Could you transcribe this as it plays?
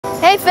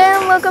Hey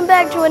fam, welcome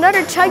back to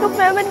another TyKo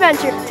fam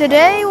adventure.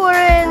 Today we're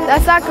in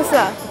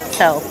Asakusa.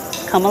 So,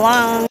 come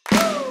along.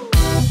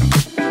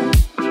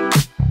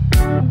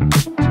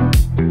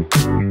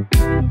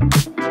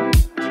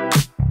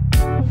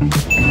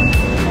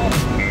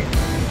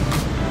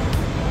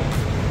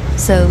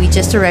 So we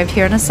just arrived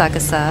here in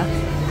Asakusa,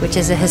 which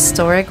is a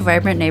historic,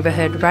 vibrant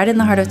neighborhood right in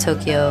the heart of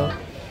Tokyo.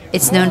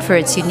 It's known for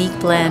its unique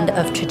blend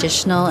of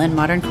traditional and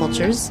modern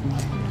cultures,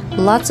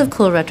 lots of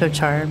cool retro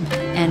charm,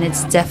 and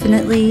it's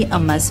definitely a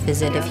must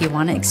visit if you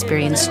want to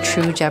experience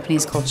true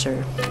Japanese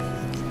culture.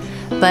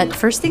 But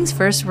first things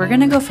first, we're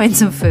gonna go find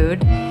some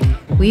food.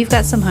 We've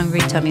got some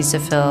hungry tummies to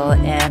fill,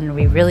 and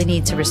we really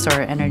need to restore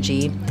our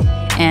energy.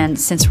 And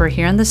since we're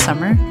here in the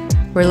summer,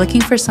 we're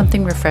looking for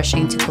something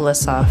refreshing to cool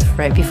us off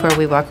right before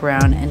we walk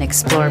around and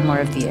explore more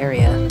of the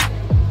area.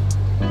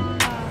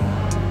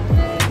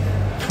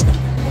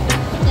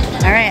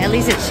 All right, at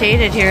least it's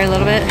shaded here a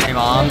little bit. Hey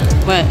Mom.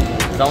 What?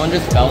 Someone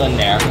just fell in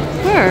there.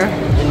 Where?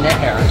 In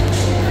there.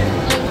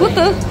 What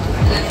the?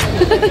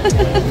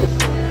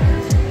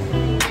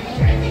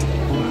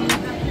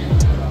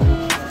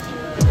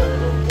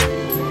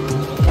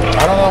 I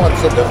don't know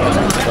what's the difference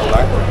between the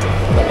lighter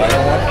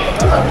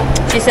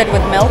one. She said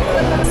with milk.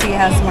 See, it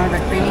has more of a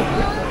creamy.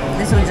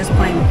 This one's just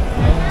plain.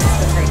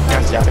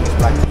 That's Japanese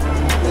black.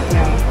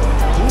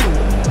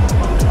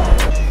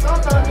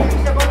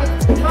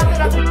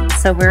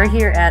 So we're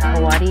here at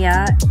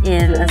Owariya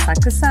in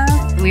Asakusa.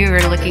 We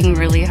were looking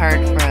really hard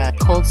for a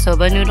cold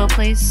soba noodle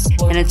place,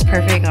 and it's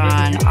perfect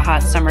on a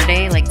hot summer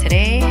day like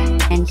today.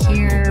 And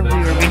here we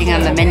were reading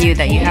on the menu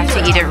that you have to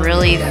eat it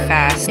really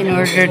fast in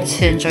order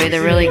to enjoy the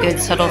really good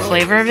subtle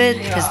flavor of it,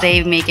 because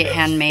they make it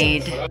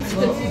handmade.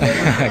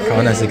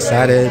 Kona's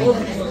excited.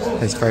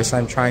 His first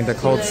time trying the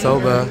cold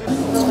soba.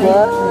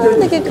 Whoa,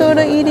 look at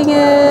Kona eating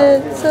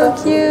it. So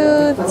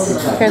cute.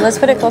 Here, let's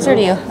put it closer to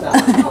you.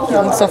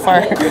 You look so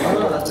far.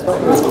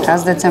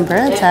 How's the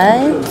tempura,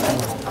 Ty?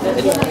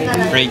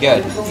 Pretty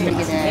good. Pretty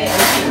good.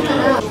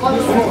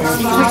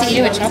 You have to eat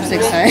it with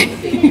chopsticks, Ty.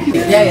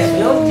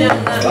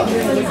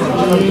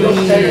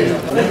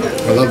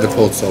 I love the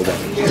cold soba.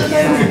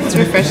 It's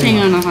refreshing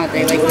on a hot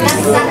day like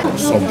this.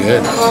 So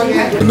good.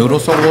 The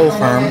noodles are a little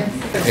firm.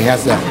 It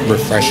has that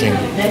refreshing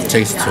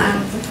taste to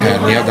it.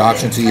 And you have the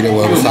option to eat it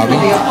with wasabi.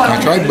 I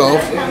tried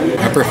both.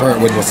 I prefer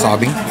it with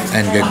wasabi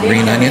and the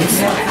green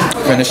onions.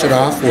 Finish it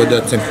off with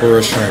the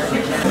tempura shrimp.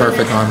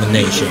 Perfect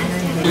combination.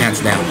 Hands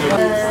down.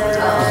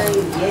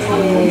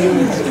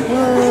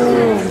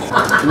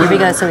 Here we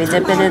go. So we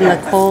dip it in the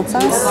cold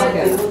sauce.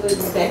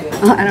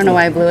 Oh, I don't know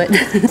why I blew it.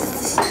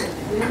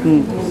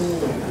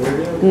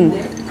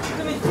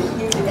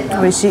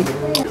 Oishi.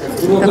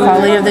 The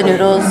quality of the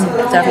noodles,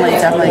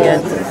 definitely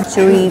good.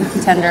 Chewy,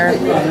 tender,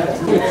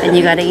 and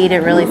you gotta eat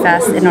it really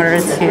fast in order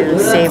to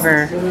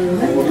savor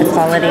the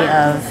quality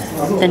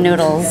of the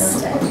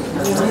noodles.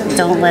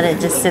 Don't let it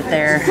just sit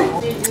there.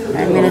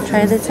 I'm gonna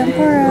try the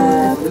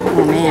tempura.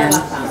 Oh man,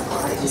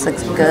 this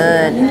looks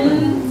good.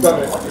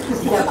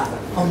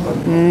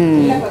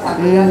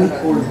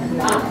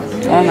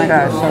 Oh my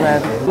gosh, so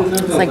good.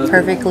 It's like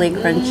perfectly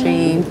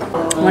crunchy.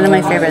 One of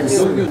my favorites.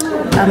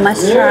 A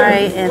must try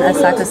in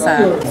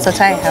Asakusa. So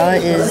Ty, how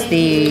is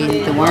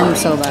the warm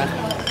soba?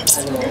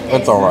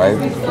 It's alright.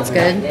 It's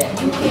good?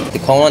 The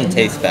cold one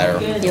tastes better.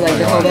 You like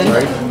the cold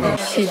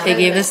one? They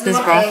gave us this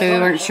broth, but we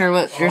weren't sure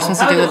what you're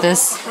supposed to do with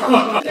this.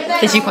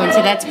 Did you point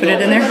to that to put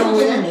it in there?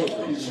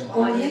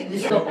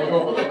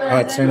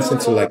 It turns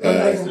into like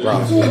a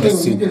broth, like a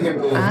soup.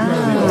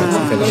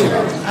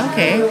 Ah,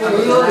 okay.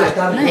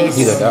 Nice.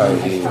 Either that or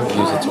you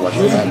use it to wash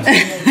your hands.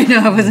 I know,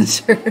 I wasn't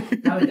sure.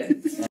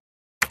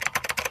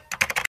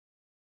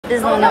 This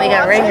is the one that we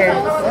got right here.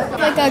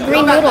 Like a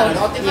green noodle.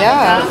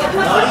 Yeah.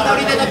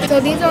 So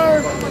these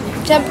are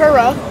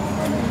tempura.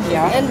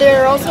 Yeah. And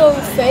they're also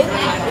fake.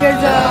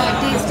 There's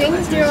these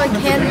things, they're like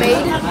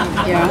handmade.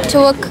 Yeah. To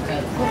look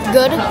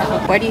good.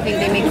 Why do you think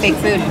they make fake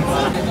food?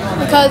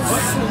 Because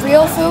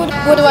real food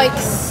would like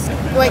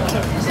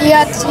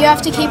you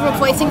have to keep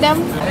replacing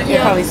them. They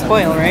probably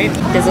spoil, right?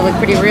 Does it look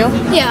pretty real?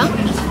 Yeah.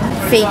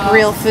 Fake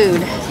real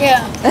food.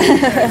 Yeah.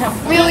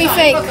 Really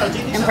fake.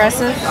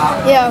 Impressive.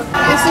 Yeah.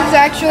 This is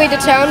actually the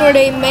town where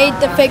they made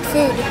the fake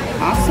food.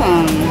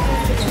 Awesome.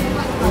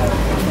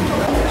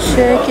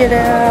 Check it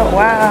out.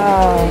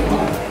 Wow.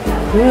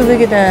 Ooh,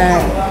 look at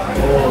that.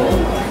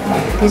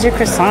 These are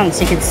croissants.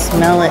 You can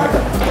smell it.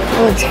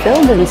 Oh, it's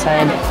filled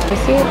inside. You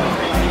see it?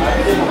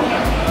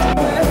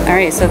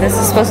 Alright, so this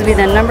is supposed to be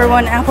the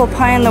 #1 apple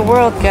pie in the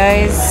world,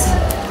 guys.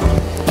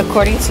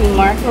 According to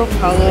Marco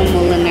Paolo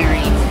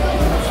Molinari,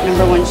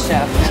 #1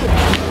 chef.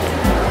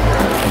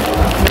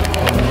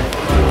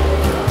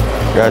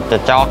 Got the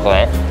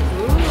chocolate.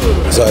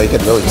 So you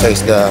can really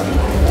taste the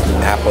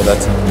apple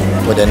that's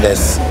within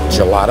this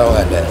gelato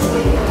and then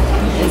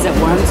Is it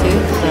warm too?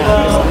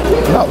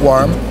 not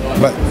warm,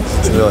 but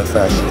it's really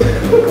fresh.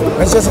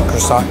 It's just a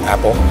croissant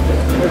apple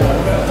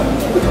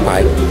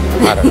pie.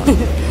 I don't know.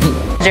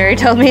 Jerry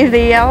told me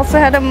they also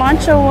had a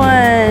matcha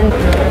one.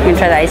 You can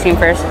try the ice cream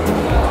first.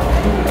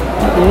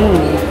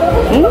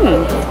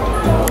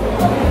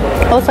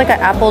 Oh, it's like an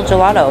apple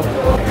gelato.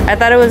 I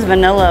thought it was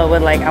vanilla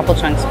with like apple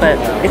chunks, but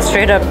it's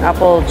straight up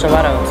apple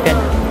gelato. It's good.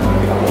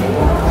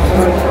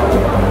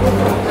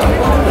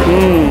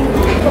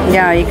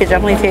 Yeah, you could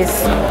definitely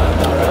taste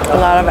a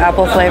lot of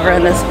apple flavor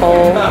in this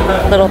whole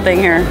little thing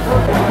here.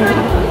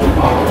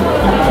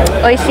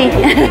 Oishi.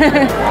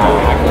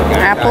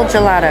 Apple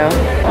gelato.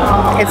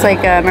 It's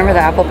like, remember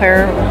the apple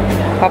pear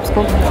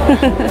popsicle?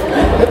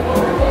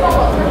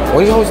 Why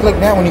do you always like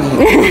that when you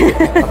eat?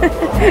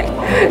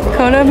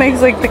 Kona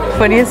makes like the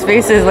funniest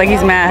faces, like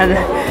he's mad.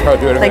 Oh,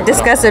 do it again. Like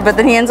disgusted, but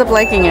then he ends up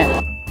liking it.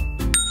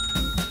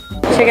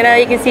 Check it out,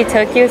 you can see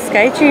Tokyo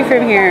Skytree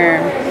from here.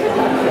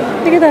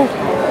 Look at that.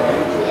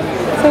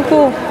 So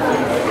cool.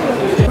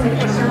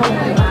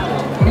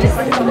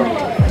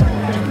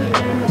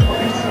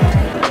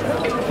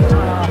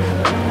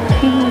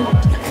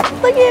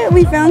 Look at,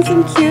 we found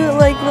some cute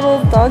like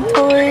little dog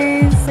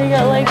toys. They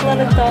got like a lot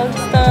of dog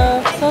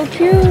stuff. So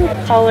cute.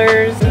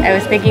 Collars. I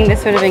was thinking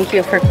this would have been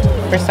cute for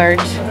Sarge.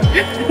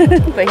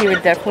 But he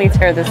would definitely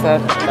tear this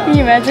up. Can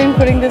you imagine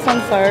putting this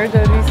on Sarge?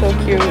 That would be so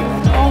cute.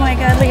 Oh my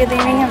god, look at, they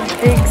even have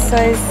big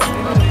size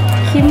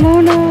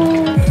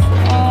kimonos.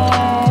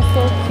 Oh,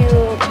 so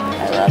cute.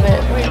 I love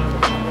it.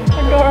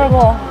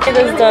 Adorable. Look at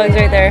those dogs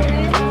right there.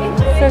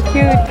 So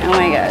cute. Oh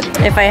my god.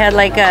 If I had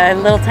like a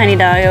little tiny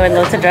dog, I would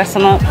love to dress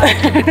him up.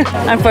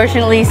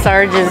 Unfortunately,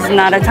 Sarge is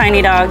not a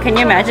tiny dog. Can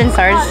you imagine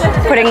Sarge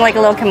putting like a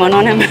little kimono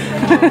on him?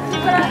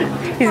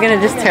 He's gonna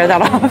just tear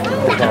that off.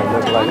 Yeah,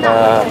 look like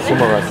a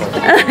sumo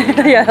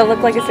wrestler. Yeah, he'll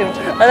look like a sumo.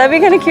 Oh, that'd be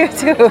kind of cute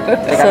too.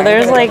 So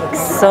there's like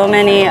so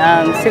many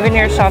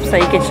souvenir shops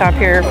that you can shop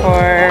here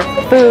for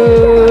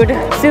food,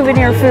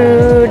 souvenir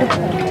food.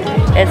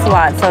 It's a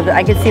lot, so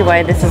I can see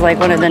why this is like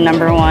one of the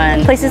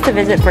 #1 places to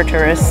visit for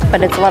tourists,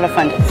 but it's a lot of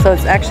fun. So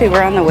it's actually,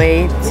 we're on the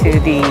way to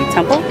the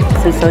temple,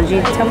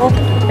 Sensoji Temple.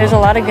 There's a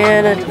lot of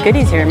good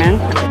goodies here, man.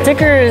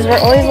 Stickers, we're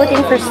always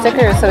looking for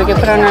stickers so we can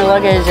put on our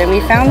luggage, and we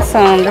found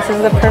some. This is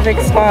the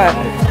perfect spot.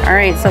 All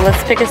right, so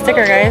let's pick a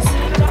sticker, guys,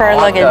 for our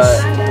luggage.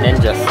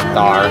 Ninja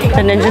star.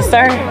 The ninja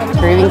star?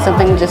 We're eating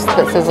something just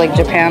that says like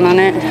Japan on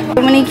it.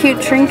 So many cute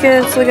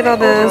trinkets, look at all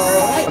this.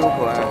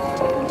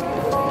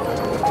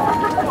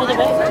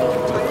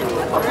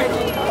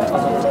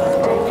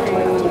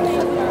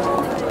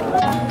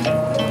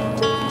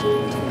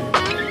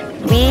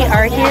 We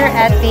are here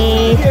at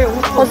the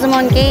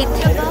Hozumon Gate,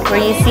 where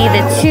you see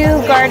the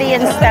 2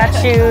 guardian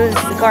statues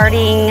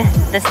guarding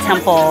this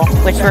temple,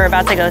 which we're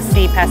about to go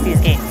see past these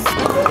gates.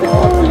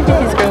 Oh, look at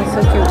these girls,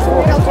 so cute.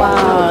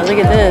 Wow, look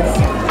at this.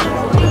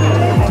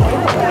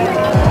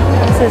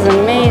 This is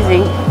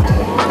amazing.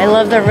 I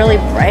love the really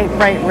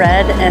bright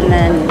red, and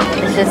then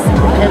it's just,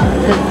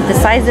 the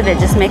size of it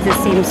just makes it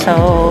seem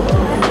so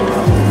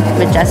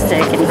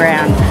majestic and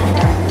grand.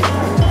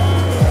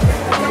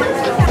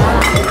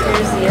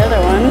 The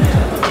other one.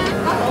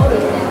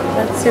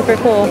 That's super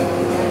cool.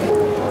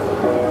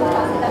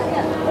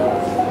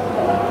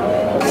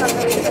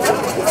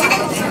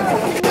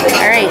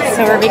 Alright,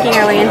 so we're making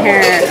our way in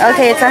here.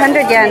 Okay, it's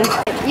 100 yen.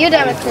 You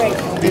demonstrate.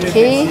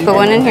 Okay, put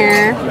one in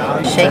here.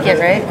 Shake it,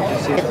 right?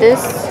 Get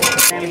this.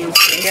 That means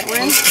get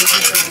one.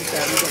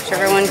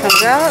 Whichever one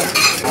comes out.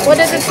 What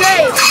does it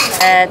say?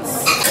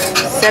 That's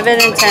 7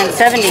 and 10,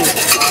 70.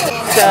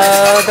 So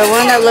the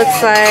one that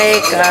looks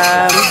like,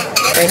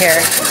 right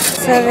here.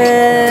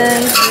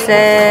 7,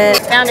 6.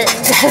 Found it.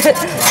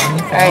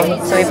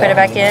 Alright, so we put it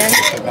back in.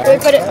 We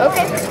put it,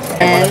 okay.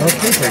 And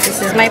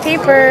this is my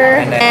paper.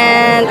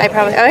 And I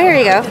probably, oh, here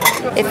you go.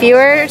 If you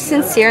are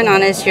sincere and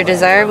honest, your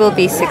desire will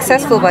be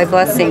successful by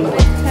blessing.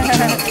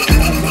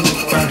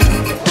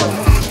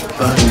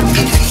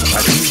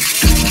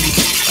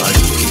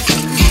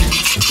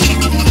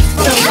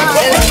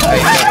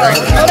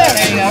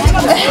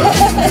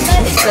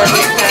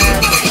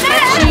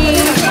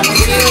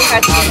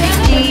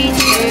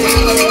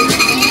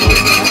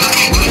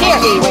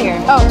 Here.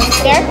 Oh,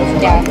 there?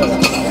 Yeah.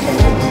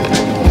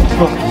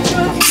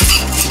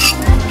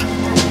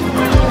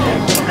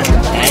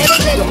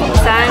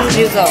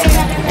 Sanjugo.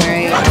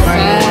 Alright.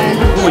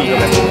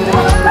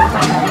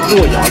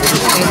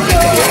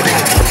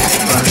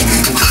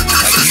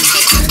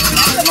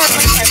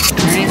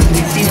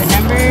 See the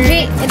number?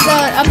 Wait, it's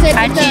upside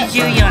down.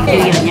 Hachijuyon.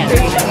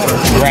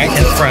 Right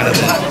in front of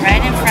it.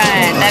 Right in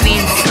front. That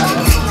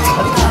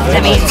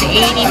means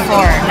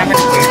 84. Number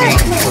 4.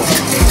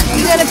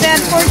 You got a bad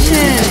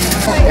fortune.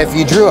 If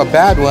you drew a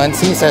bad one,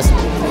 see it says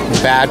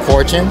bad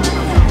fortune,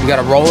 you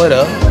gotta roll it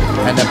up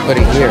and then put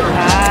it here.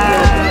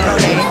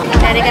 Okay.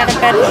 Daddy got a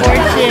bad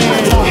fortune.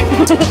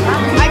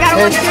 I got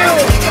one too.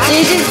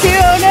 You did too?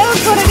 Oh no,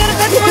 Kona got a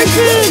bad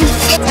fortune.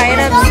 Tie it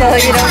up so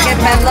you don't get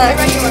bad luck.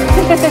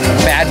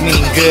 Bad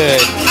meaning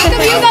good. How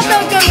come you got the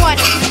good one?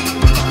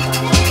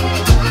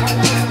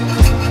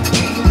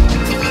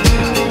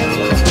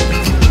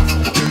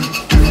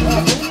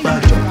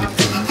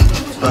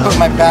 Put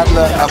my bad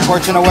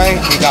fortune away,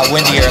 it got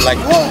windier, like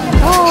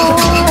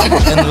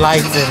and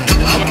lights and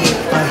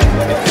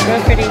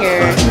Real pretty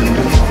here.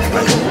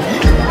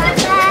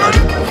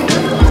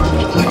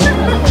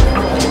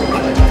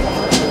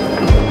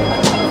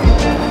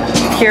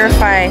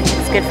 purify.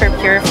 It's good for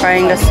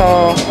purifying the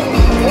soul.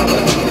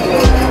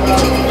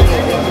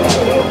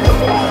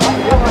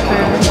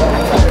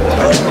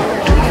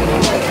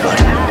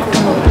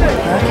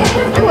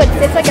 Ooh,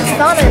 it's like a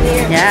sauna in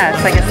here. Yeah,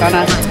 it's like a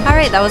sauna. All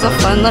right, that was a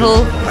fun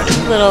little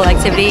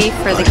activity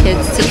for the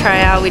kids to try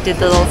out. We did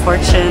the little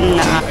fortune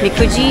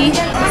mikuji.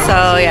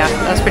 So yeah,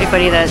 that was pretty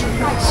funny that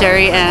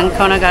Sherry and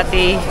Kona got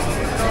the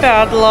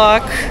bad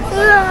luck,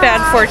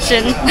 bad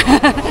fortune.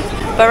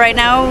 But right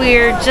now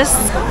we're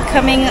just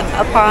coming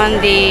upon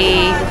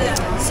the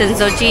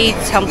Sensoji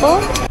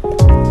Temple.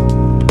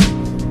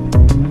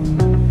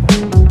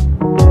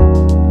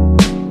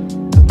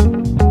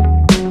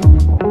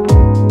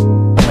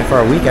 For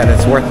a weekend,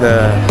 it's worth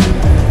the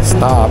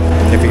stop.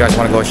 If you guys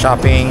want to go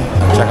shopping,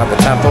 check out the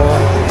temple.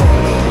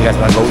 You guys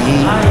want to go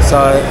eat.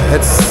 So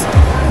it's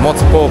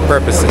multiple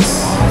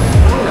purposes.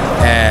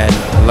 And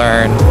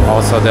learn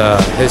also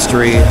the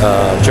history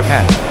of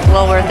Japan.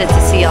 Well worth it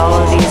to see all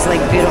of these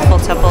like beautiful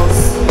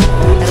temples.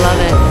 I love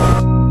it.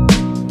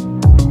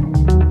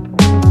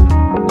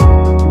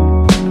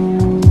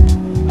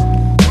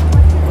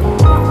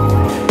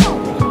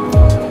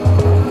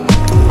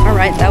 All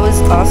right, that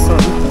was awesome.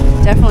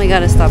 Definitely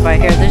got to stop by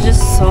here. There's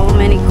just so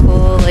many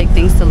cool like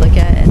things to look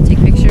at and take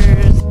pictures.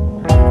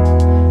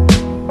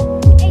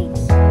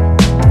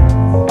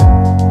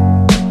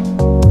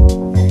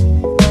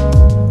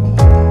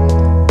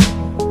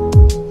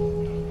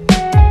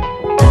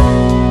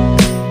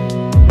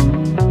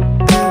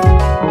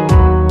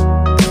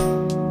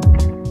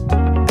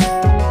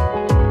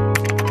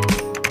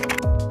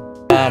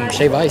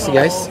 Shave ice, you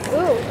guys.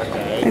 Ooh.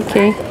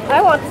 Okay. I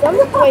want some.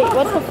 Wait,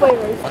 what's the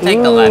flavor? I'll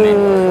take the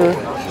lemon.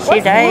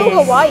 Shaved ice.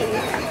 Hawaii.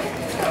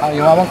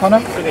 You want one, Kona?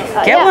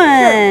 Get Yeah,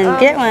 one. sure.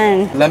 Get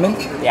one. Lemon?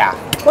 Yeah.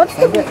 What's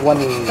the Get one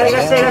lemon.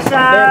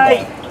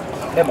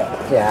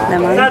 Yeah.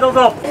 Lemon.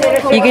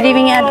 You could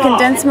even add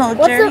condensed milk,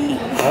 What's the- Jerry.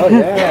 Oh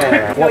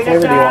yeah. What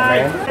flavor do you want,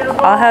 man?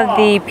 I'll have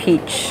the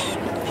peach.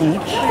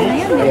 Peach?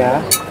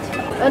 Yeah.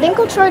 I think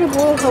I'll try the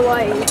blue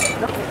Hawaii.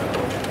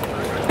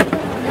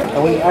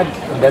 And we add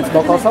condensed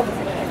milk also?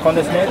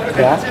 Condensed milk?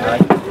 Yeah.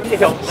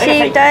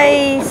 Shaved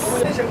ice.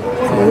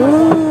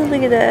 Ooh,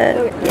 look at that.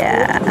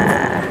 Yeah.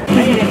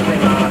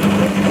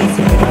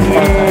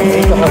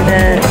 And look at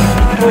that.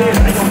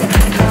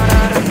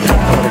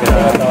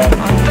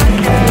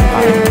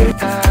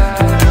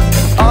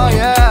 Oh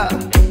yeah.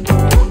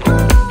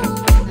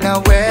 나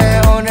왜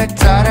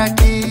오늘따라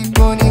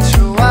기분이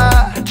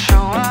좋아?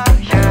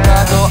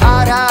 나도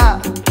알아.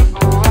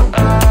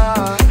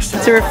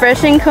 It's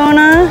refreshing,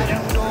 Kona.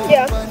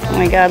 Yeah. Oh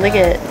my god, look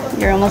at it.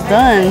 You're almost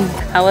done.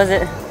 How was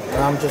it?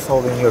 I'm just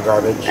holding you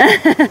garbage.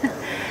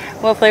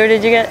 What flavor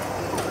did you get?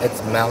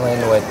 It's melon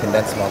with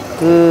condensed milk.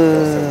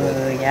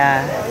 Ooh,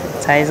 yeah.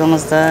 Ty's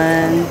almost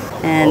done.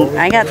 And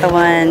I got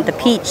the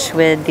peach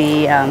with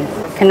the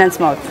condensed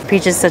milk.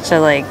 Peach is such a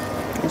like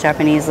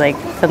Japanese like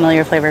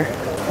familiar flavor.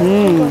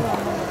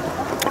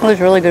 It was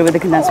really good with the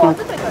condensed milk.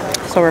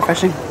 So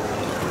refreshing.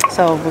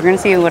 So we're gonna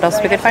see what else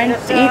we could find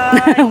to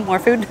eat. More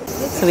food.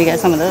 So we got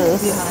some of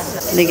those.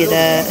 Look at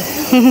that.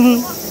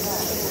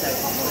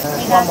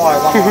 One more.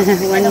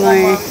 One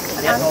more.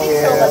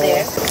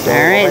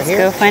 Alright, let's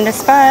go find a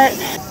spot.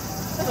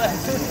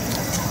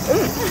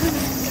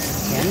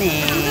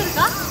 Yummy.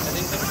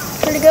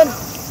 Pretty good.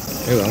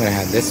 Ooh, I'm gonna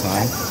have this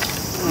one.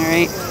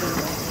 Alright.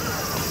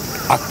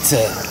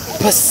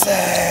 Octopus.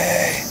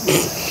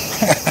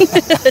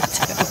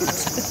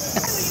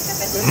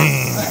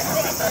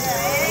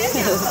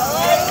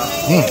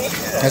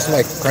 That's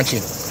like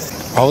crunchy.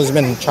 Always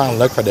been trying to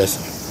look for this.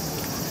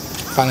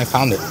 Finally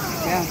found it.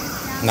 Yeah.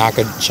 Now I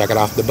could check it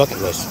off the bucket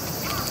list.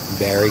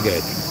 Very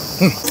good.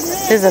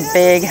 This is a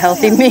big,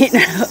 healthy meat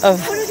of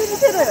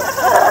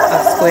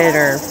squid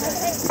or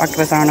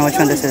octopus. I don't know which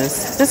one this is.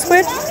 Is this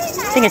squid? I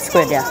think it's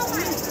squid, yeah.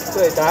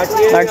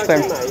 Large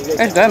squid.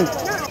 It's good.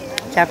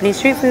 Japanese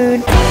street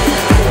food.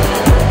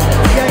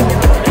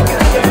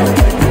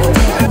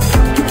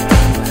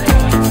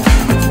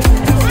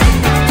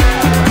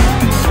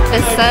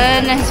 The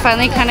sun is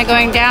finally kind of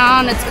going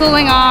down. It's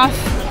cooling off.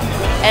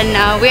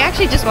 And we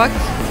actually just walked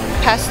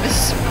past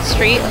this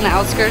street on the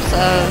outskirts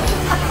of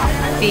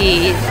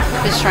the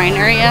shrine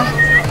area.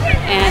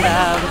 And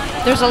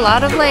there's a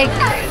lot of like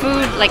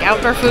food, like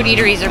outdoor food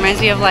eateries. It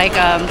reminds me of like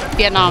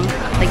Vietnam.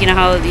 Like, you know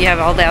how you have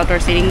all the outdoor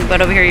seating, but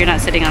over here you're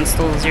not sitting on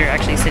stools. You're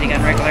actually sitting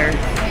on regular,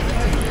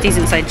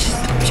 decent sized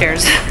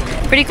chairs.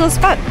 Pretty cool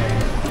spot.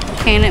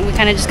 And we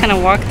kind of just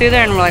walked through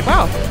there and we're like,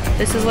 wow,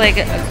 this is like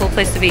a cool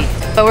place to be.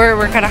 But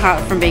we're kind of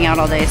hot from being out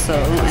all day, so,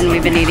 and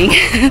we've been eating.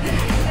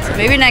 So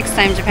maybe next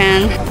time,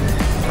 Japan.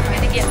 I'm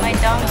gonna get my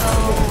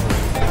dongo.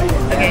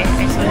 Okay,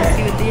 I just want to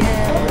see what they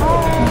have.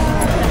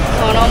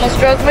 Someone almost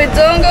broke my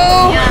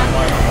dongo.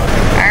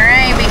 Yeah.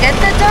 Alright, we got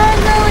the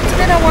dongo. It's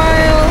been a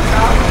while.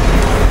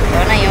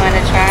 Rona, you want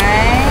to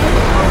try?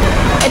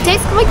 It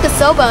tastes like the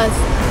soba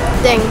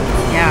thing.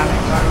 Yeah.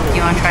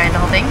 You want to try the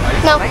whole thing?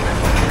 No. Bite?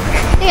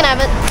 You can have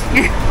it.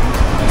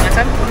 This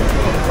one?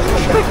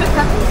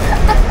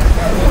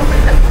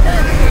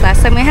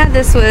 Last time we had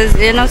this was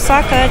in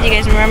Osaka. Do you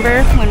guys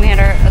remember when we had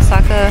our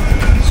Osaka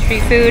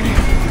street food?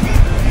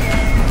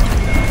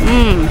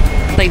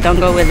 Like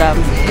dango with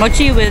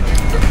mochi with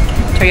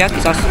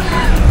teriyaki sauce.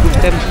 It's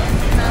good.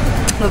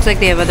 Looks like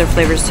they have other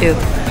flavors too,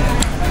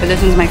 but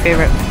this one's my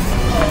favorite.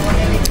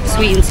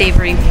 Sweet and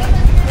savory.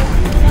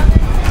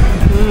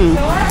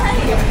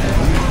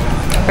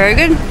 Very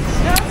good.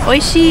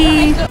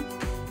 Oishi.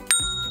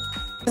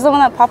 This is the one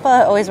that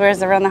Papa always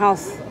wears around the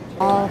house.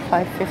 All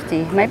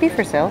 $5.50. Might be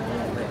for sale.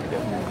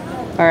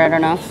 Or I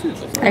don't know.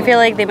 I feel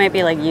like they might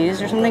be like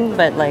used or something,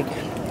 but like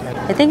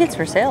I think it's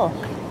for sale.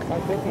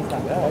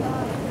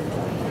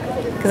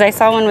 Because I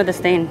saw one with a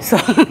stain, so.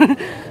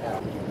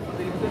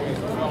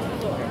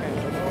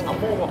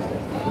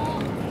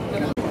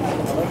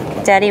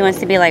 Daddy wants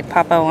to be like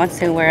Papa, wants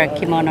to wear a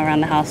kimono around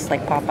the house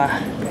like Papa.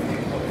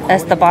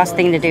 That's the boss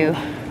thing to do.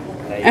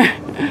 I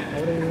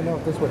don't even know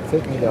if this would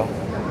fit me though.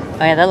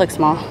 Oh yeah, that looks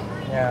small.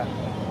 Yeah.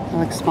 That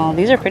looks small.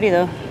 These are pretty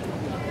though.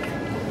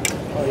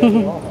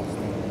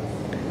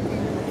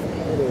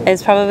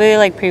 It's probably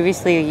like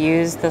previously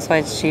used, that's why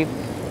it's cheap.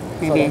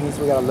 Maybe. So that means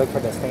we gotta look for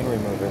the stain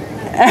remover.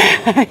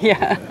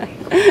 Yeah.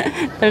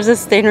 There's a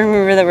stain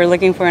remover that we're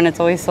looking for and it's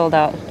always sold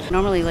out.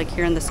 Normally like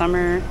here in the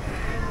summer,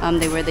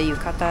 they wear the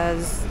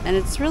yukatas and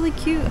it's really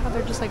cute how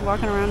they're just like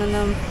walking around in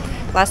them.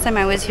 Last time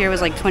I was here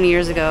was like 20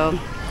 years ago.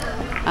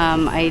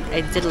 I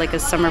did like a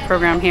summer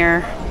program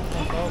here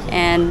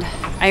and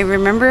I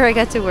remember I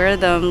got to wear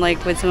them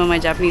like with some of my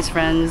Japanese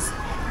friends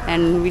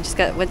and we just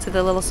went to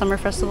the little summer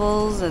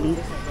festivals and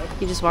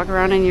you just walk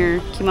around in your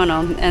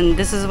kimono, and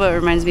this is what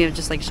reminds me of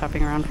just like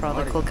shopping around for all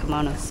the cool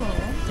kimonos.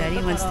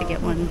 Daddy wants to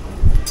get one.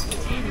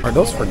 Are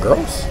those for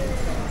girls?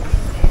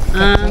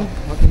 How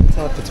can you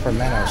tell if it's for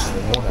men or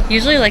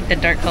usually like the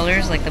dark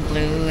colors, like the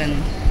blue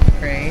and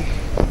gray.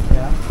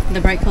 Yeah.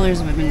 The bright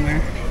colors women wear.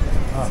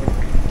 Oh.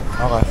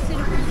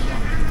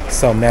 Okay.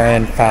 So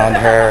Marion found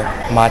her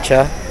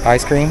matcha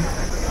ice cream.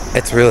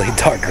 It's really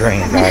dark green,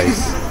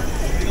 guys.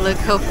 Look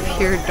how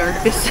pure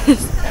dark this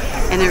is.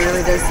 And it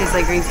really does taste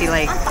like green tea,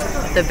 like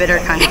the bitter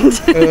kind.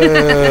 So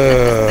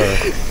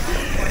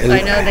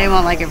I know they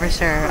won't like it for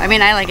sure. I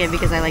mean, I like it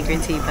because I like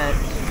green tea, but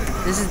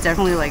this is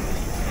definitely like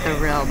the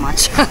real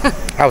matcha.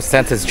 I was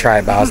tempted to try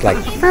it, but I was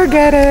like,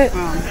 forget it.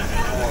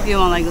 You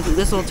won't like this.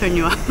 This will turn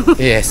you off.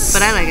 Yes.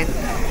 But I like it.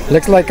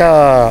 Looks like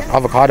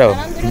avocado,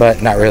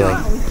 but not really.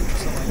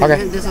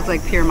 Okay. This looks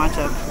like pure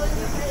matcha.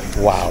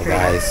 Wow,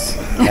 guys.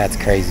 That's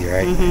crazy,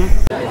 right?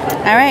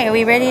 All right, are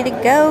we ready to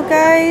go,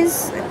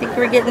 guys? I think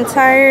we're getting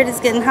tired. It's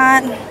getting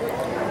hot.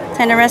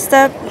 Time to rest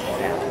up.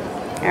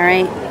 All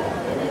right.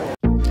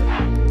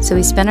 So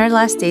we spent our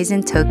last days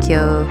in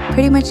Tokyo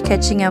pretty much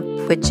catching up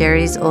with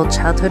Jerry's old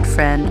childhood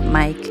friend,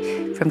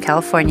 Mike, from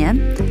California,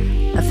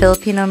 a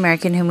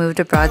Filipino-American who moved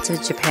abroad to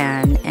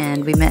Japan,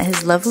 and we met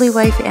his lovely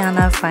wife,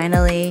 Anna,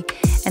 finally,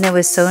 and it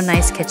was so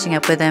nice catching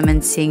up with him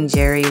and seeing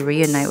Jerry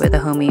reunite with a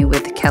homie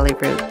with Cali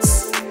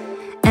roots.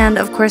 And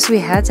of course we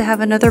had to have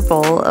another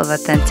bowl of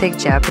authentic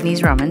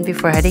Japanese ramen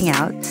before heading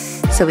out,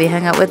 so we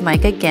hung out with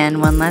Mike again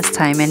one last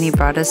time and he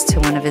brought us to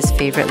one of his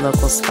favorite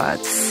local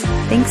spots.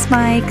 Thanks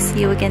Mike,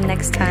 see you again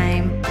next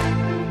time.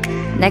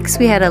 Next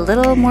we had a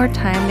little more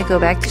time to go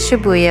back to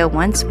Shibuya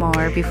once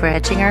more before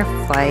catching our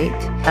flight.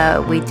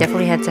 We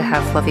definitely had to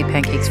have fluffy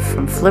pancakes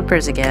from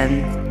Flippers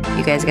again.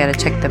 You guys gotta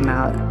check them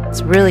out.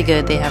 It's really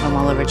good, they have them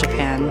all over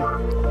Japan.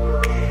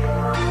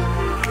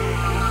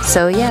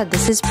 So yeah,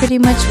 this is pretty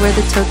much where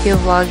the Tokyo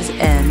vlogs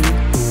end.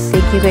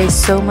 Thank you guys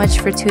so much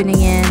for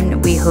tuning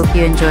in. We hope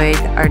you enjoyed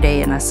our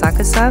day in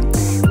Asakusa.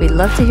 We'd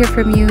love to hear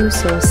from you,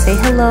 so say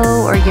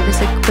hello or give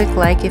us a quick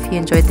like if you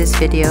enjoyed this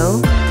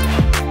video.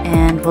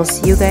 And we'll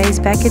see you guys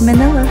back in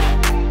Manila.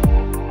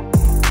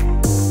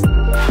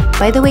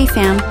 By the way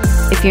fam,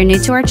 if you're new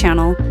to our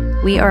channel,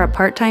 we are a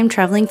part-time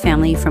traveling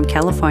family from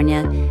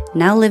California,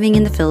 now living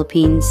in the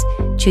Philippines,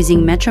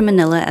 choosing Metro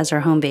Manila as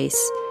our home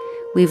base.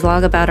 We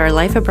vlog about our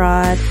life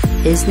abroad,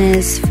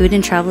 business, food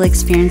and travel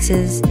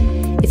experiences.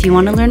 If you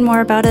want to learn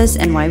more about us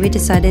and why we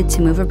decided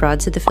to move abroad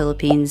to the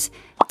Philippines,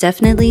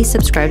 definitely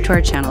subscribe to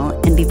our channel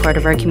and be part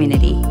of our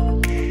community.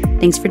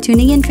 Thanks for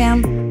tuning in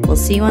fam. We'll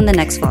see you on the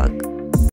next vlog.